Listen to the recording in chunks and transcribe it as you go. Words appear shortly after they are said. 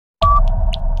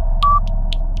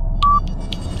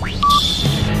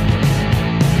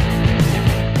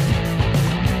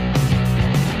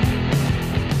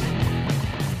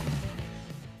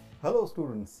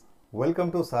students,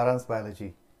 welcome to Saaransh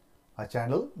Biology, a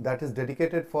channel that is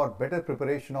dedicated for better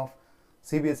preparation of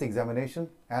CBSE examination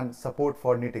and support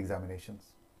for NEET examinations.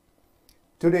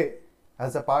 Today,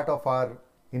 as a part of our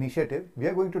initiative, we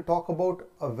are going to talk about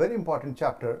a very important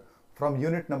chapter from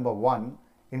unit number 1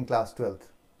 in class 12th,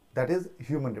 that is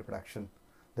human reproduction.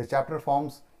 The chapter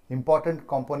forms important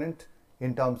component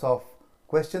in terms of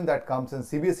question that comes in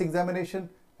CBSE examination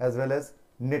as well as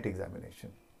NEET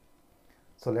examination.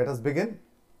 So let us begin.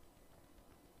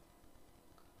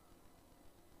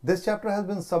 This chapter has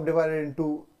been subdivided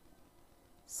into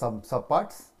some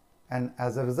subparts, and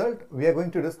as a result we are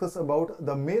going to discuss about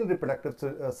the male reproductive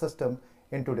system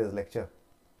in today's lecture.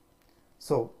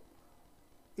 So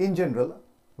in general,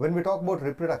 when we talk about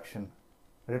reproduction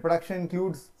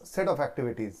includes a set of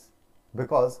activities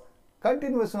because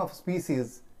continuation of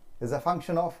species is a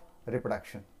function of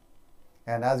reproduction.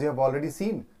 And as you have already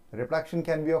seen, reproduction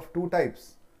can be of two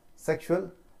types, sexual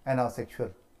and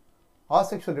asexual.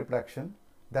 Asexual reproduction,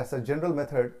 that's a general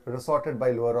method resorted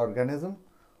by lower organism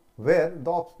where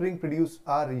the offspring produced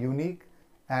are unique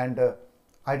and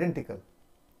identical.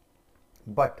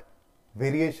 But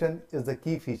variation is the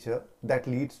key feature that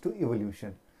leads to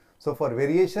evolution. So for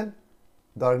variation,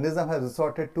 the organism has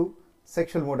resorted to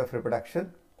sexual mode of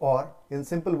reproduction, or in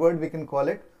simple word we can call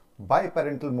it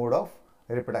biparental mode of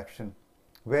reproduction,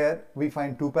 where we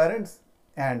find two parents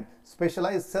and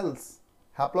specialized cells,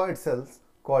 haploid cells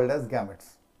called as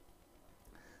gametes.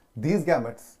 These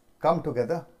gametes come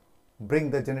together,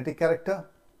 bring the genetic character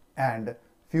and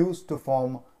fuse to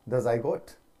form the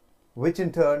zygote, which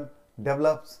in turn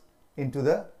develops into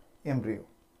the embryo.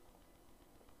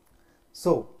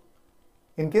 So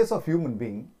in case of human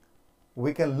being,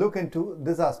 we can look into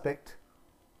this aspect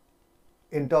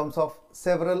in terms of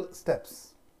several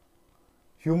steps.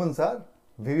 Humans are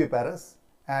viviparous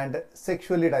and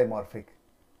sexually dimorphic,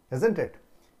 isn't it?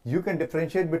 You can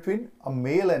differentiate between a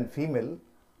male and female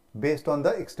based on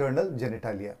the external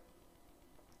genitalia.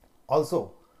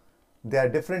 Also, they are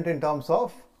different in terms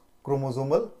of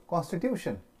chromosomal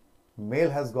constitution. Male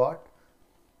has got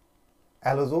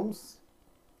allosomes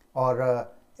or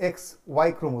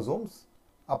XY chromosomes,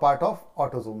 a part of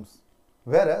autosomes,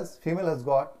 whereas female has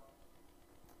got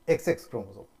XX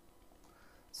chromosome.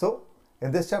 So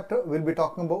in this chapter, we will be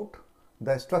talking about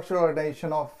the structural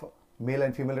organization of male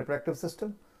and female reproductive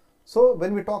system. So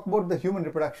when we talk about the human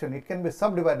reproduction, it can be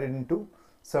subdivided into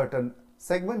certain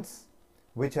segments,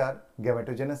 which are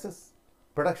gametogenesis,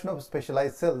 production of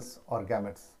specialized cells or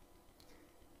gametes.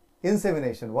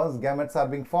 Insemination, once gametes are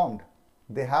being formed,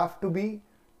 they have to be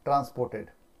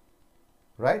transported,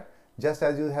 right? Just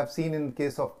as you have seen in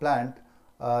case of plant,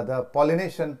 the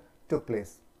pollination took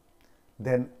place.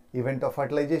 Then event of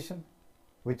fertilization,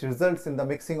 which results in the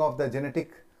mixing of the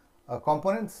genetic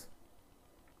components.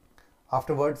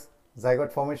 Afterwards,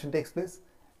 zygote formation takes place,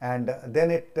 and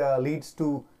then it leads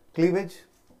to cleavage,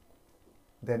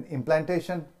 then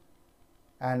implantation,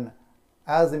 and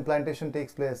as implantation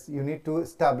takes place, you need to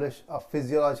establish a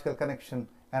physiological connection,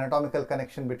 anatomical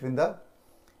connection between the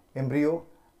embryo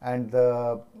and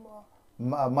the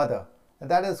mother, and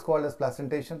that is called as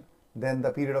placentation. Then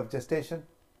the period of gestation,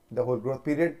 the whole growth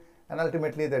period, and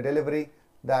ultimately the delivery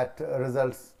that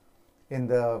results in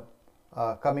the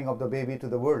coming of the baby to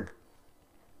the world.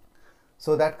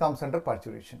 So that comes under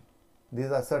parturition.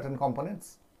 These are certain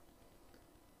components.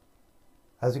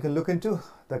 As you can look into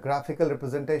the graphical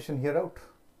representation here out,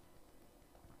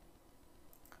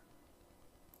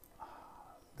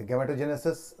 the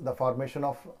gametogenesis, the formation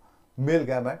of male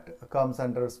gamete comes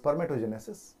under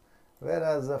spermatogenesis,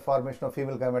 whereas the formation of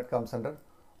female gamete comes under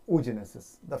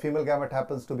oogenesis. The female gamete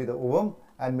happens to be the ovum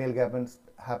and male gamete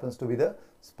happens to be the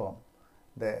sperm.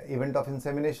 The event of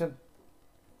insemination.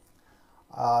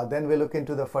 Then we look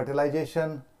into the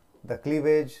fertilization, the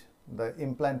cleavage, the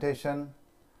implantation,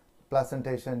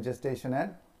 placentation, gestation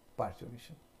and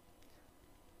parturition.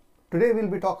 Today we will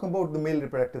be talking about the male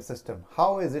reproductive system.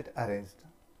 How is it arranged?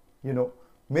 You know,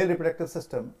 male reproductive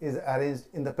system is arranged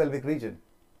in the pelvic region.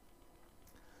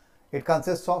 It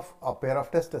consists of a pair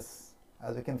of testes,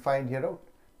 as you can find here out,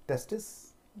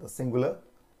 testis, the singular,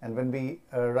 and when we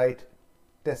write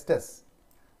testes,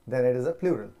 then it is a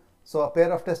plural. So a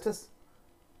pair of testes,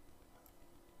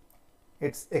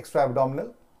 its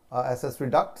extra-abdominal accessory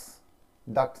ducts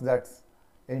that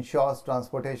ensures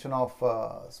transportation of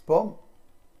sperm.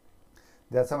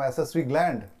 There are some accessory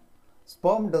gland.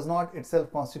 Sperm does not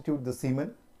itself constitute the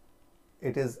semen.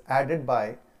 It is added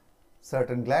by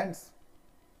certain glands,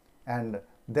 and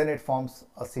then it forms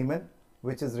a semen,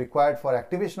 which is required for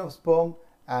activation of sperm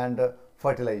and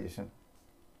fertilization.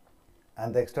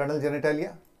 And the external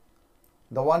genitalia,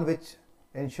 the one which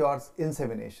ensures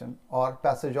insemination or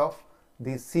passage of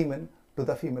the semen to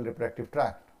the female reproductive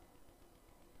tract.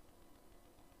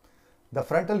 The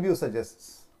frontal view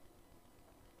suggests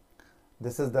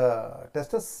this is the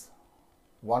testis,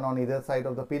 one on either side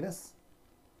of the penis,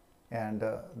 and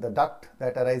the duct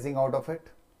that arising out of it.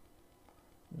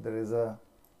 There is a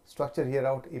structure here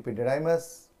out,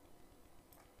 epididymis,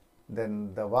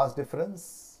 then the vas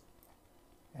deferens,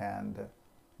 and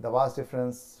the vas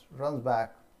deferens runs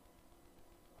back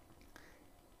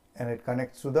and it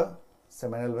connects to the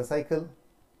seminal vesicle,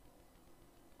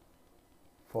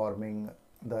 forming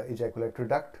the ejaculatory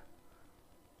duct,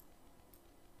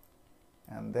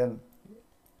 and then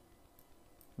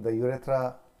the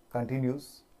urethra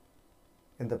continues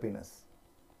in the penis.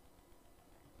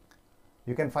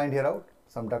 You can find here out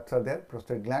some ducts are there,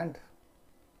 prostate gland,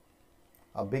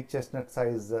 a big chestnut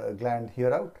size gland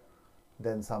here out,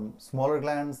 then some smaller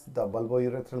glands, the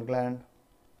bulbourethral gland,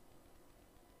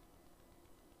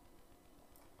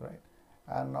 right,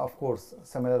 and of course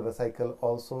seminal vesicle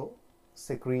also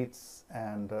secretes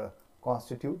and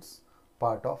constitutes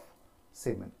part of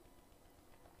semen.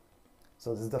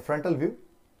 So this is the frontal view.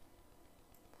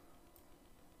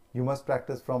 You must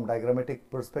practice from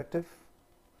diagrammatic perspective,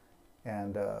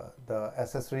 and the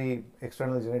accessory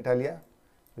external genitalia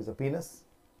is a penis.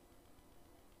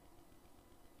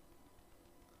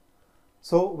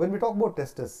 So when we talk about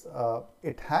testis,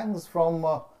 it hangs from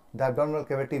the abdominal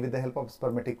cavity with the help of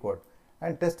spermatic cord,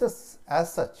 and testis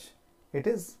as such, it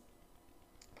is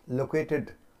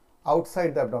located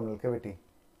outside the abdominal cavity,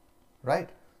 right?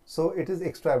 So it is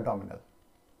extra abdominal.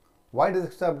 Why it is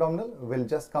extra abdominal? We'll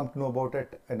just come to know about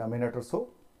it in a minute or so.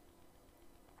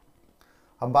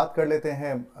 हम बात कर लेते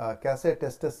हैं कैसे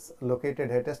testis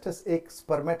located है. Testis एक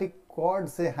spermatic cord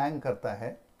से hang करता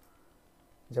है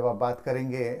जब आप बात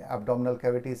करेंगे एब्डोमिनल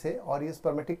कैविटी से, और ये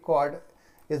spermatic cord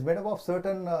is made up of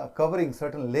certain covering,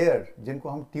 certain layer, जिनको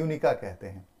हम ट्यूनिका कहते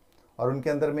हैं, और उनके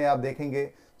अंदर में आप देखेंगे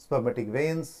स्पर्मेटिक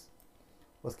वेन्स,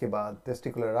 उसके बाद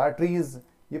टेस्टिकुलर आर्टरीज.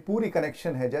 ये पूरी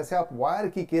कनेक्शन है. जैसे आप वायर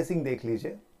की केसिंग देख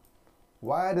लीजिए,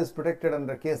 wire is protected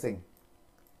under casing,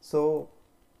 so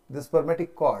the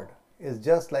spermatic cord is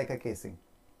just like a casing,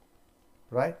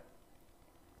 right?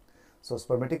 So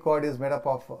spermatic cord is made up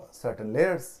of certain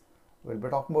layers. We'll be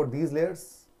talking about these layers,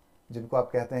 जिनको आप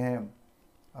कहते हैं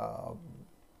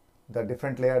the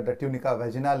different layer, the tunica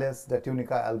vaginalis, the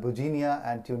tunica albuginea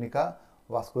and tunica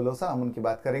vasculosa. हम उनकी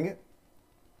बात करेंगे.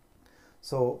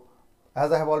 So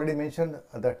as I have already mentioned,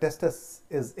 the testis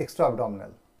is extra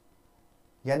abdominal,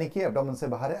 यानी कि abdomen से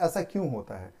बाहर है. ऐसा क्यों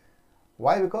होता है?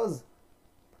 Why? Because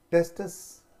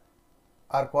testis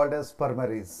are called as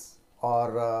spermaries,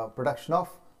 or production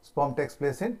of sperm takes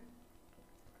place in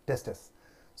testis.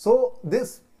 So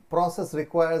this process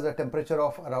requires a temperature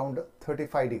of around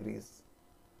 35 degrees,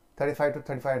 35 to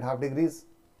 35.5 degrees.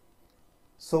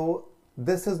 So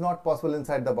this is not possible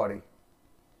inside the body.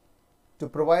 To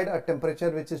provide a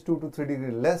temperature which is 2 to 3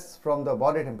 degrees less from the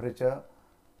body temperature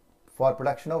for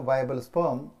production of viable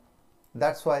sperm,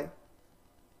 that's why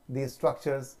these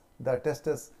structures, the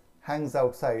testis hangs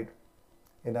outside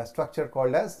in a structure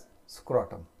called as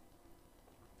scrotum.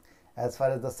 As far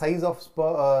as the size of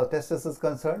testis is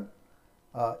concerned,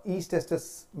 each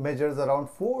testis measures around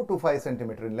 4 to 5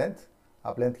 centimeter in length.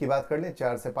 आप length की बात कर लें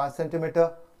 4 से 5 centimetre,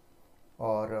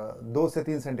 और 2 से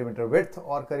 3 centimetre width,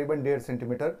 और करीबन 1.5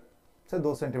 सेंटीमीटर से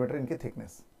 2 सेंटीमीटर इनकी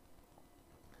thickness.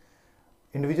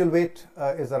 Individual wait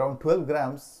is around 12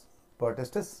 grams पर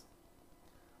टेस्टिस.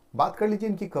 बात कर लीजिए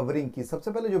इनकी कवरिंग की.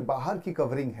 सबसे पहले जो बाहर की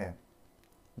कवरिंग है,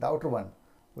 the outer one,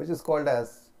 which is called as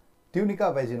tunica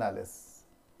vaginalis.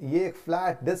 ये एक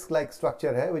flat disc like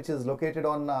structure है which is located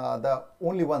on the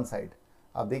only one side.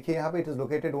 आप देखिए यहाँ पे it is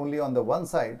located only on the one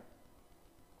side,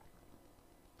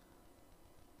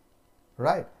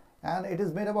 right? And it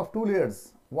is made up of two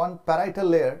layers, one parietal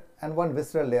layer and one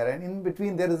visceral layer, and in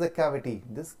between there is a cavity.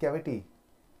 This cavity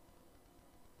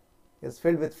is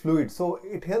filled with fluid, so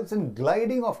it helps in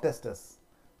gliding of testis.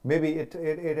 Maybe it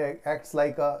acts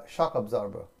like a shock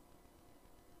absorber,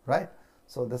 right?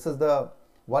 So this is the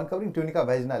one covering, tunica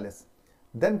vaginalis.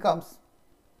 Then comes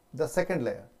the second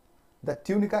layer, the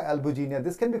tunica albuginea.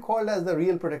 This can be called as the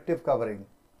real protective covering,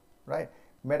 right?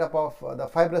 Made up of the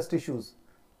fibrous tissues.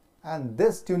 And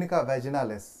this tunica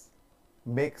vaginalis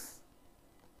makes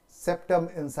septum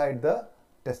inside the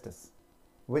testis,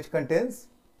 which contains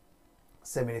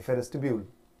seminiferous tubule,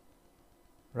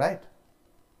 right?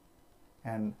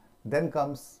 And then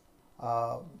comes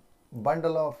a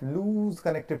bundle of loose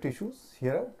connective tissues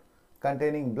here out,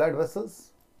 containing blood vessels,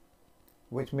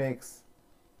 which makes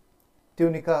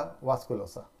tunica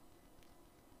vasculosa,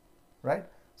 right?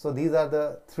 So these are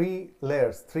the three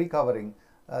layers, three covering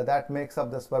that makes up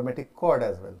the spermatic cord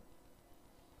as well.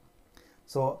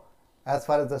 So as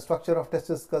far as the structure of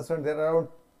testis is concerned, there are around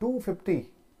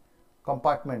 250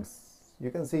 compartments.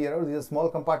 You can see here these are small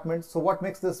compartments. So what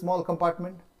makes this small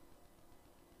compartment?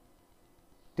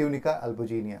 Tunica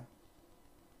albuginea,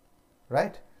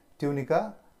 right?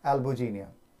 Tunica albuginea.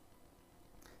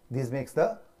 These makes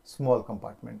the small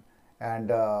compartment,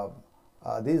 and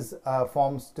these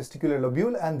forms testicular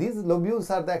lobule, and these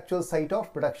lobules are the actual site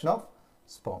of production of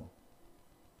sperm.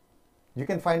 You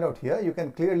can find out here, you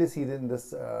can clearly see in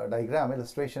this diagram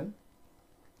illustration.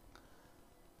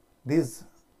 These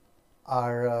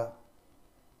are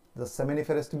the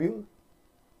seminiferous tubule,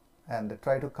 and they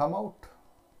try to come out,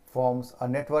 forms a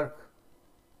network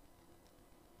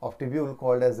of tubule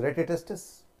called as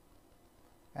retrotestis,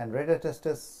 and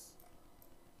retrotestis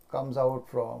comes out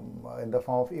from in the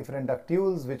form of efferent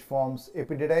ductules, which forms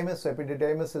epididymis. So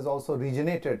epididymis is also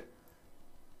regionated.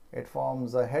 It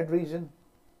forms a head region,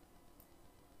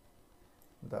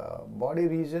 the body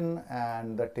region,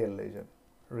 and the tail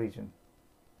region.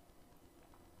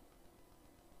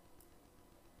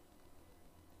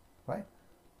 Right?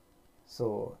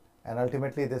 So, and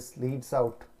ultimately this leads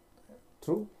out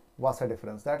through vasa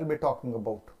deferens. That will be talking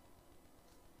about.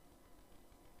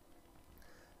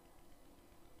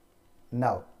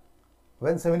 Now,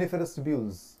 when seminiferous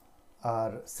tubules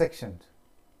are sectioned,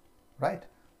 right?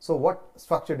 So what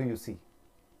structure do you see?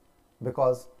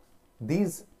 Because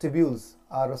these tubules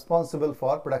are responsible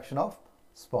for production of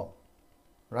sperm,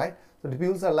 right? So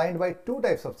tubules are lined by two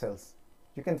types of cells.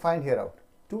 You can find here out.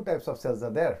 Two types of cells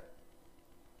are there,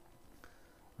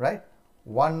 right?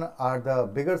 One are the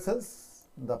bigger cells,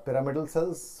 the pyramidal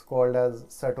cells called as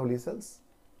Sertoli cells.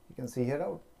 You can see here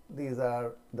out. These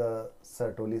are the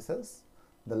Sertoli cells,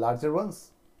 the larger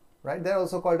ones, right? They are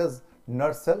also called as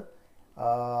nurse cell.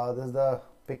 This is the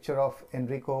picture of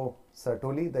Enrico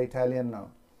Sertoli, the Italian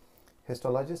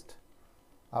histologist,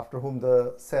 after whom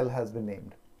the cell has been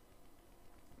named.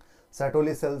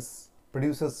 Sertoli cells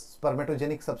produces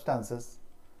spermatogenic substances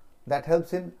that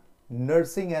helps in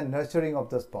nursing and nurturing of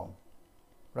the sperm,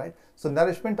 right? So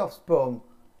nourishment of sperm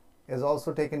is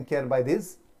also taken care by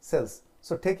these cells.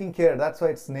 So taking care, that's why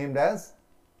it's named as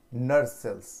nurse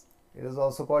cells. It is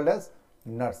also called as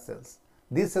nurse cells.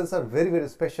 These cells are very, very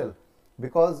special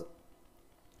because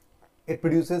it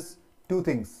produces two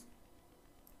things: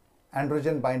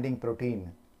 androgen binding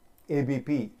protein,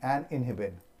 ABP, and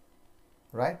inhibin,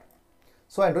 right?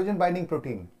 So androgen binding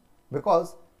protein,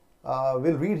 because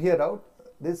we'll read here out,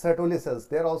 these Sertoli cells,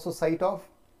 they are also site of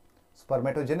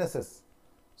spermatogenesis.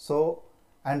 So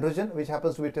androgen, which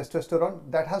happens to be testosterone,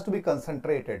 that has to be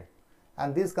concentrated,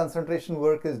 and this concentration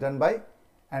work is done by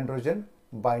androgen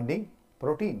binding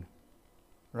protein,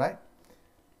 right?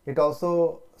 It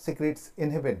also secretes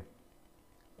inhibin,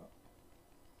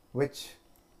 which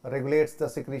regulates the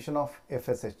secretion of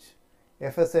FSH.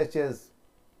 FSH is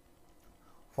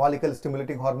follicle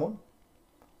stimulating hormone,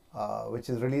 which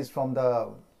is released from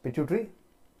the pituitary.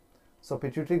 So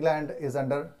pituitary gland is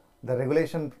under the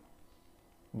regulation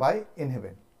by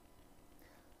inhibin,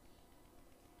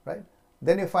 right?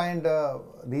 Then you find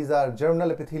these are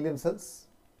germinal epithelium cells,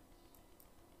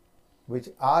 which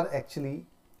are actually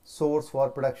source for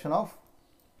production of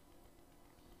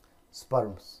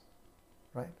sperms,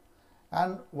 right?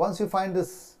 And once you find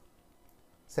this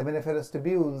seminiferous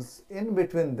tubules, in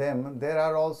between them there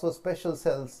are also special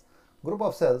cells, group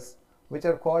of cells, which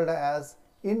are called as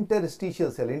interstitial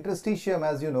cell. Interstitium,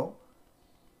 as you know,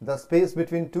 the space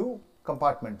between two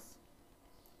compartments.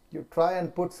 You try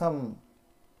and put some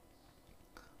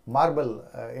marble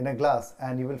in a glass,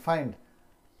 and you will find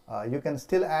you can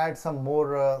still add some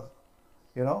more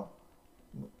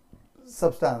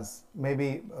substance,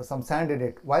 maybe some sand in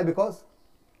it. Why? Because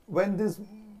when this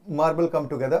marble come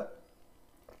together,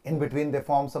 in between they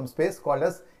form some space called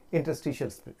as interstitial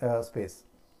space.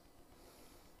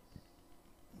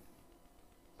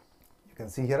 You can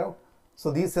see here out.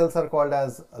 So these cells are called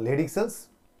as Leydig cells,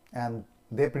 and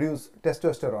they produce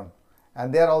testosterone,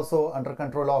 and they are also under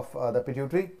control of the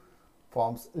pituitary,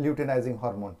 forms luteinizing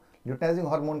hormone. Luteinizing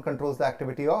hormone controls the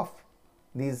activity of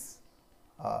these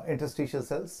interstitial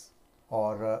cells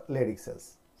or Leydig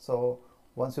cells. So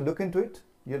once you look into it,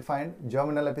 you'll find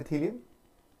germinal epithelium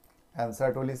and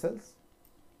Sertoli cells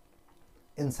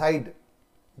inside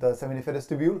the seminiferous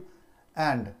tubule,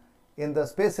 and in the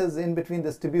spaces in between the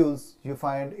tubules you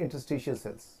find interstitial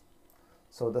cells.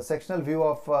 So the sectional view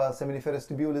of seminiferous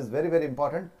tubule is very, very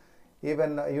important.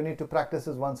 Even you need to practice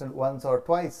this once or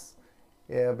twice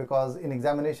because in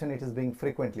examination it is being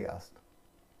frequently asked.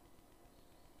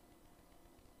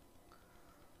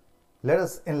 Let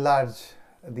us enlarge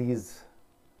these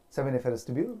seminiferous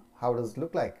tubule. How does it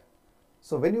look like?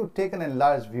 So when you take an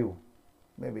enlarged view,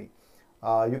 maybe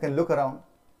you can look around.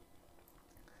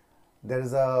 There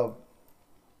is a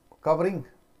covering,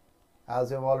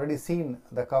 as you have already seen,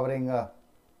 the covering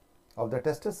of the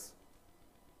testis,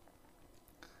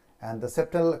 and the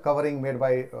septal covering made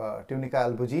by tunica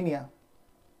albuginea,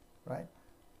 right?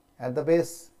 At the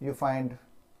base you find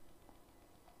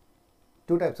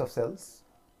two types of cells,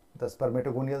 the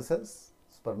spermatogonial cells,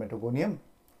 spermatogonium,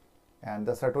 and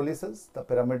the Sertoli cells, the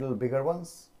pyramidal bigger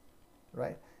ones,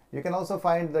 right? You can also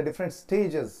find the different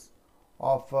stages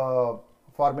of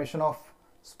formation of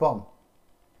sperm.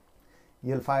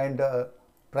 You'll find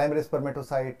primary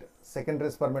spermatocyte, secondary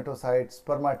spermatocyte,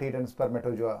 spermatid, and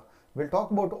spermatozoa. We'll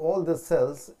talk about all these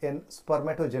cells in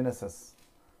spermatogenesis.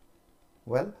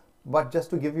 Well, but just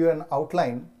to give you an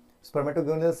outline,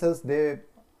 spermatogonial cells, they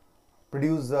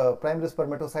produce primary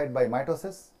spermatocyte by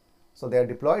mitosis, so they are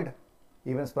diploid.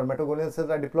 Even spermatogonial cells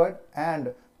are diploid,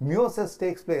 and meiosis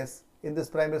takes place in this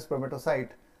primary spermatocyte,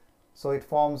 so it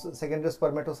forms secondary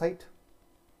spermatocyte,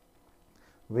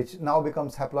 which now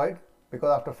becomes haploid,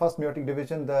 because after first meiotic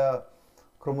division the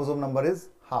chromosome number is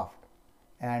halved,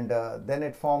 and then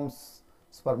it forms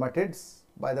spermatids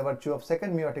by the virtue of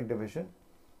second meiotic division,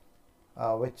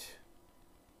 which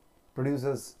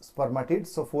produces spermatids.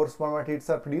 So 4 spermatids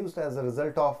are produced as a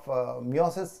result of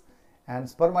meiosis, and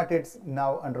spermatids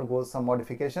now undergoes some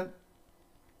modification,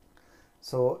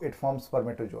 so it forms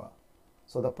spermatozoa.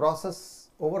 So the process,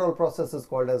 overall process, is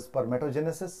called as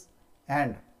spermatogenesis,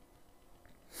 and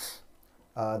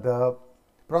the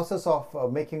process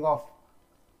of making of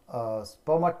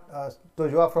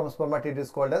spermatozoa from spermatid is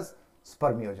called as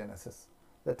spermiogenesis.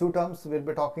 The two terms we'll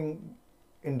be talking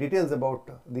in details about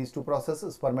these two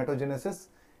processes, spermatogenesis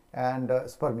and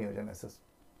spermiogenesis.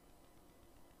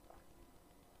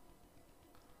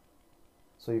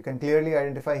 So you can clearly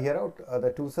identify here out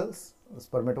the two cells, the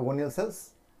spermatogonial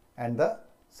cells and the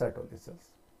Sertoli cells.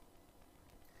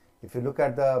 If you look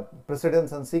at the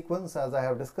precedence and sequence, as I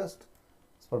have discussed,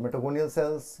 spermatogonial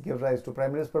cells give rise to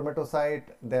primary spermatocyte,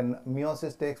 then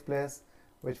meiosis takes place,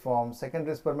 which forms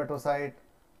secondary spermatocyte,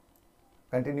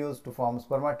 continues to form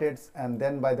spermatids, and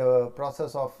then by the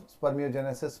process of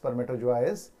spermiogenesis, spermatozoa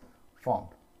is formed.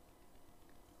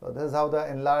 So this is how the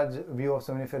enlarged view of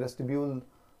seminiferous tubule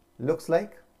looks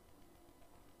like.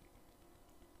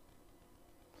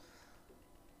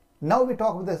 Now we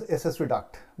talk about the accessory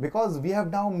duct, because we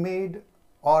have now made,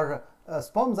 or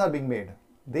sperms are being made,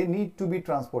 they need to be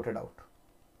transported out.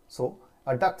 So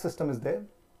a duct system is there.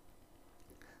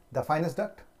 The finest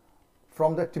duct,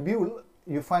 from the tubule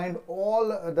you find all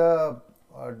the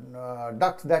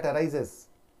ducts that arises,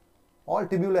 all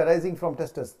tubule arising from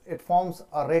testis. It forms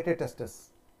a rete testis.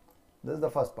 This is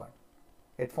the first part.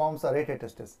 It forms a rete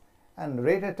testis, and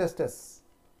rete testis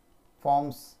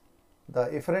forms the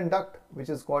efferent duct, which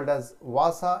is called as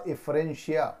vasa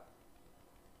efferentia,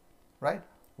 right?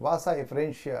 Vasa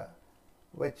efferentia,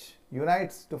 which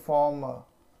unites to form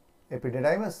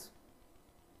epididymis,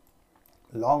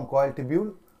 long coil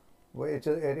tubule, which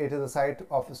it is a site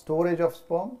of storage of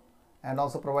sperm and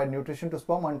also provide nutrition to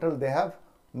sperm until they have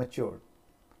matured.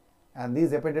 And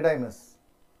these epididymis,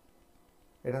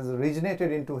 it has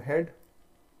regenerated into head,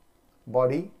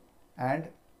 body and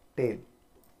tail,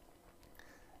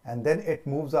 and then it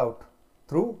moves out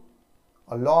through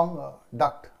a long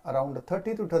duct around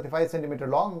 30 to 35 centimeter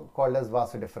long, called as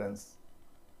vas deferens,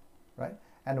 right?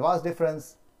 And vas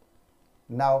deferens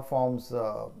now forms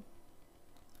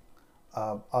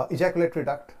ejaculatory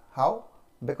duct. How?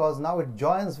 Because now it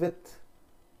joins with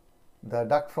the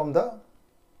duct from the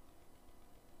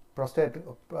prostate,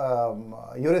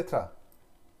 urethra.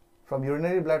 From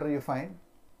urinary bladder you find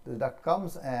this duct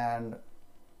comes and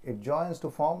it joins to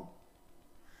form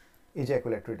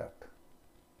ejaculatory duct,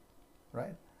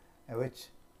 right? And which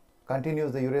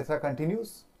continues, the urethra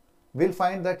continues. We'll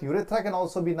find that urethra can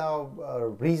also be now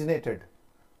regenerated,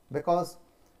 because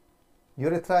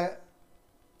urethra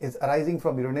is arising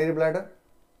from urinary bladder,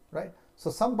 right?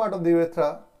 So some part of the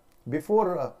urethra,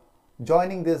 before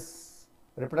joining this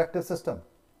reproductive system,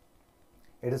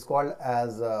 it is called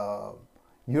as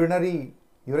urinary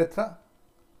urethra.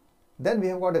 Then we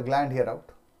have got a gland here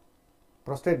out,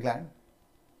 prostate gland,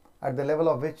 at the level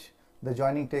of which the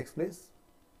joining takes place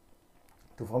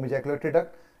to form ejaculatory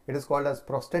duct. It is called as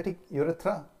prostatic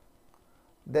urethra.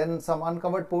 Then some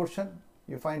uncovered portion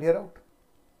you find here out,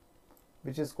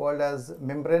 which is called as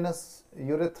membranous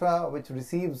urethra, which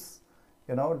receives,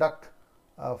 duct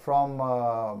from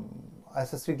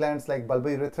accessory glands like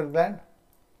bulbourethral gland,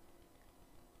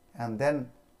 and then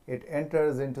it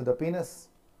enters into the penis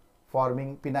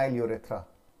forming penile urethra.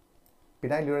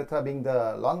 Penile urethra being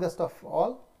the longest of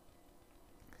all.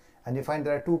 And you find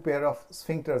there are two pair of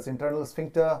sphincters, internal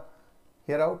sphincter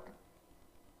here out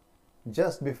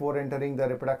just before entering the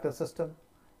reproductive system.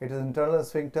 It is internal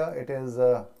sphincter, it is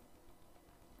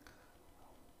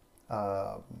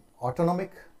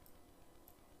autonomic,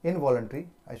 involuntary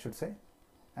I should say,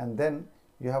 and then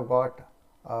you have got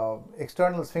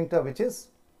external sphincter which is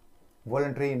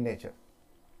voluntary in nature.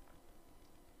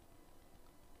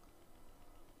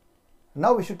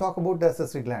 Now we should talk about the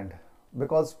accessory gland,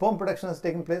 because sperm production has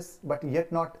taken place but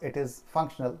yet not it is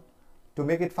functional. To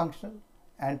make it functional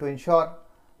and to ensure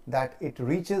that it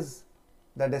reaches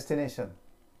the destination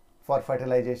for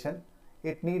fertilization,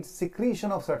 it needs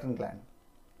secretion of certain gland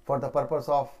for the purpose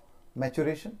of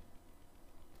maturation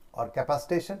or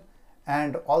capacitation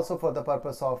and also for the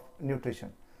purpose of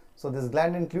nutrition. So this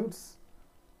gland includes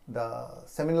the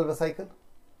seminal vesicle,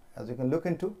 as you can look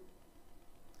into.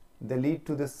 They lead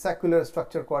to this saccular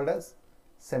structure called as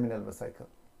seminal vesicle,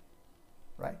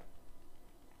 right?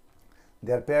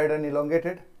 They are paired and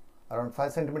elongated, around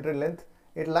 5 cm in length.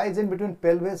 It lies in between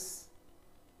pelvis,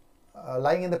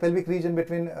 lying in the pelvic region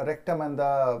between rectum and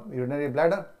the urinary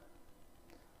bladder.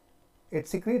 It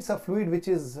secretes a fluid which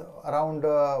is around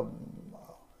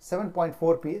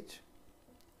 7.4 pH,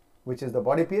 which is the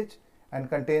body pH, and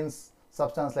contains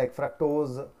substance like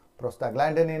fructose,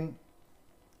 prostaglandinin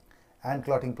and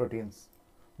clotting proteins.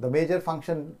 The major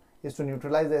function is to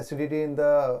neutralize the acidity in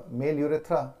the male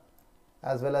urethra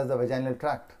as well as the vaginal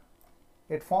tract.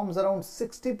 It forms around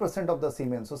 60% of the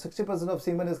semen. So 60% of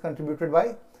semen is contributed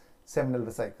by seminal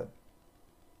vesicle,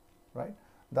 right?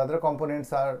 The other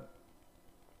components are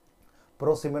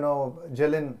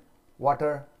prosemenogelin,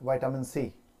 water, vitamin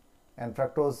C, and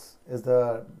fructose is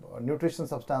the nutrition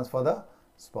substance for the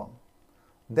sperm.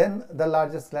 Then the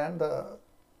largest gland, the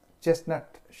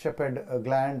chestnut shepherd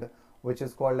gland, which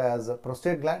is called as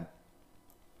prostate gland.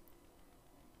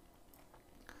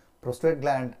 Prostate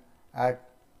gland,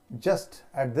 just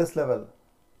at this level,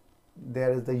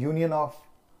 there is the union of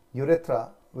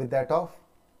urethra with that of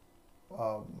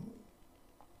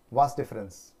vas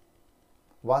deferens.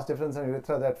 Vas deferens and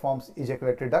urethra that forms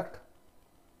ejaculatory duct.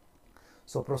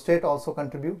 So prostate also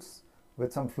contributes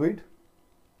with some fluid.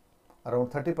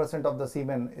 Around 30% of the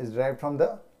semen is derived from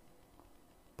the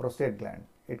prostate gland.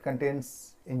 It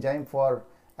contains enzyme for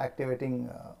activating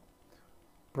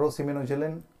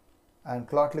prosemenogelin and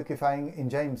clot liquefying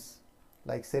enzymes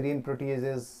like serine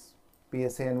proteases,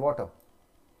 PSA and water.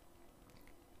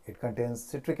 It contains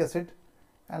citric acid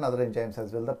and other enzymes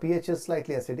as well. The pH is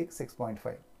slightly acidic,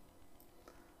 6.5.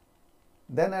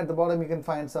 Then at the bottom you can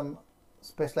find some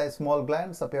specialized small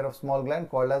glands, a pair of small glands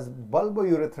called as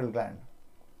bulbourethral gland.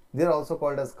 They are also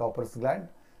called as Cowper's gland.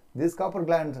 This Cowper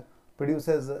gland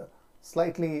produces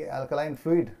slightly alkaline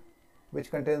fluid which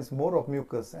contains more of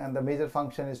mucus, and the major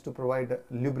function is to provide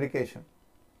lubrication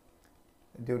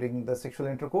during the sexual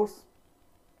intercourse.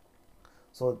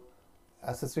 So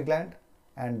accessory gland,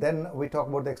 and then we talk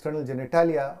about the external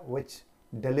genitalia which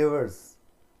delivers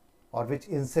or which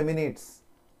inseminates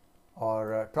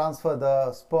or transfer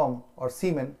the sperm or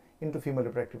semen into female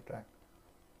reproductive tract.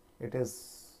 It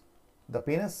is the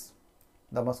penis,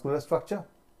 the muscular structure.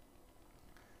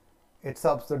 It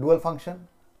serves the dual function,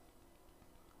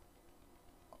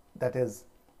 that is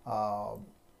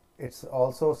it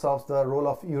also serves the role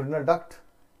of urinary duct,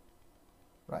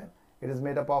 right? It is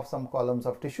made up of some columns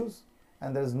of tissues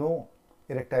and there is no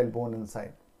erectile bone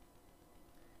inside.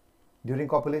 During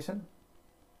copulation,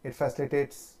 it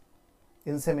facilitates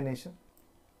insemination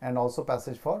and also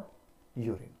passage for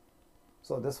urine.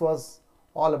 So this was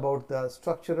all about the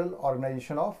structural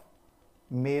organization of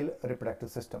male reproductive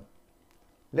system.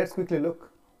 Let's quickly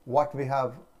look what we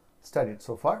have studied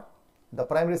so far. The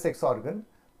primary sex organ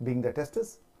being the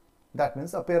testis, that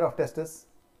means a pair of testes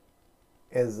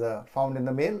is found in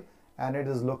the male and it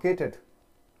is located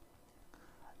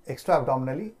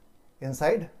extra-abdominally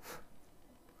inside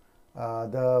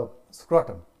the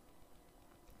scrotum.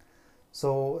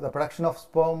 So the production of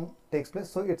sperm takes place.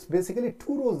 So it's basically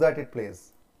two roles that it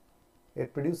plays.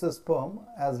 It produces sperm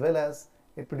as well as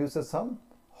it produces some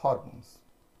hormones.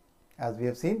 As we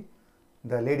have seen,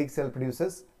 the Leydig cell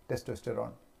produces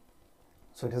testosterone.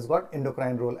 So it has got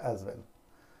endocrine role as well.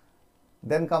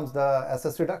 Then comes the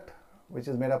accessory duct, which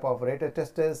is made up of rated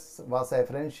testis, vasa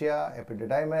efferentia,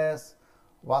 epididymis,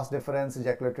 vas deferens,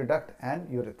 ejaculatory duct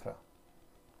and urethra.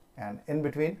 And in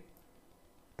between,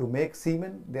 to make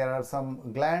semen, there are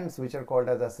some glands which are called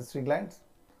as accessory glands.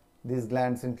 These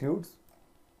glands includes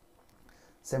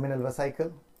seminal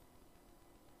vesicle,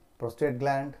 prostate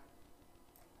gland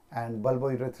and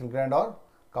bulbourethral gland or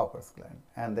Cowper's gland,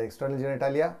 and the external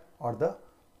genitalia or the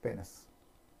penis.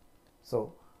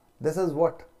 So this is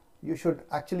what you should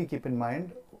actually keep in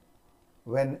mind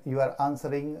when you are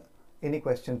answering any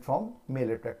question from male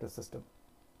reproductive system.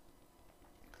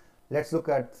 Let's look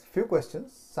at few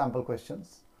questions, sample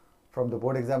questions from the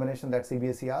board examination that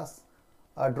CBSE asks.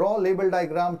 Draw a label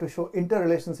diagram to show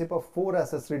interrelationship of 4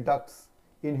 accessory ducts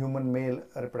in human male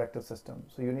reproductive system.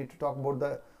 So you need to talk about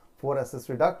the 4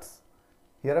 accessory ducts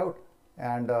here out,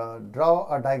 and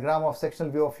draw a diagram of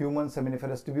sectional view of human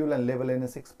seminiferous tubule and label any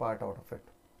 6 part out of it.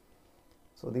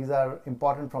 So these are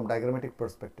important from diagrammatic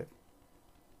perspective.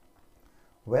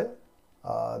 Well,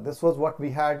 this was what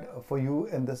we had for you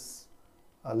in this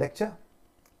lecture.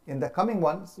 In the coming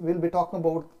ones, we'll be talking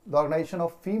about the organization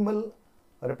of female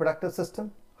reproductive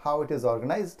system, how it is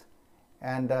organized,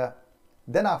 and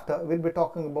then after we'll be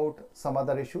talking about some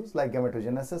other issues like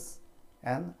gametogenesis,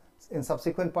 and in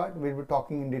subsequent part we'll be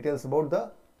talking in details about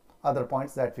the other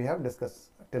points that we have discussed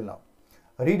till now.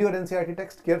 Read your NCERT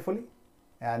text carefully,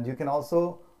 and you can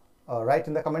also write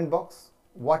in the comment box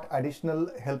what additional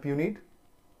help you need.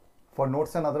 For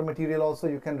notes and other material also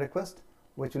you can request,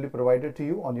 which will be provided to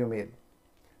you on your mail.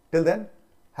 Till then,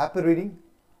 happy reading,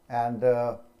 and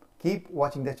keep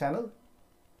watching the channel.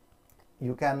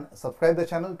 You can subscribe the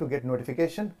channel to get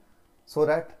notification so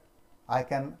that I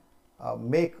can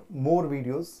make more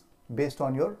videos based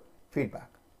on your feedback.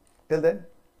 Till then,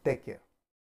 take care.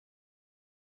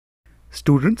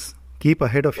 Students, keep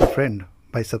ahead of your friend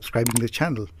by subscribing the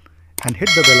channel and hit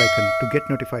the bell icon to get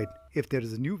notified if there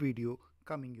is a new video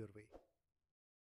coming your way.